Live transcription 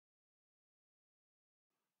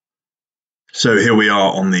So here we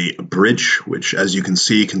are on the bridge, which as you can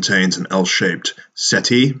see contains an L-shaped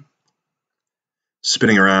settee.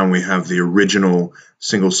 Spinning around we have the original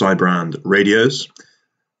single sideband radios.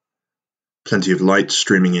 Plenty of light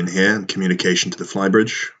streaming in here and communication to the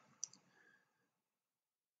flybridge.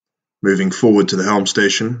 Moving forward to the helm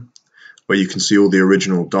station, where you can see all the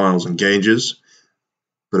original dials and gauges,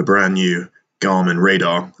 but a brand new Garmin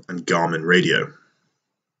radar and Garmin radio.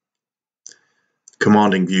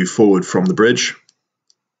 Commanding view forward from the bridge.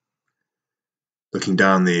 Looking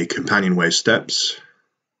down the companionway steps.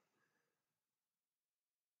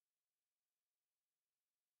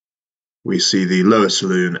 We see the lower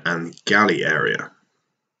saloon and galley area.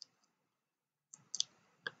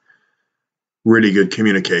 Really good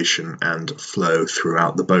communication and flow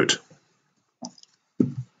throughout the boat.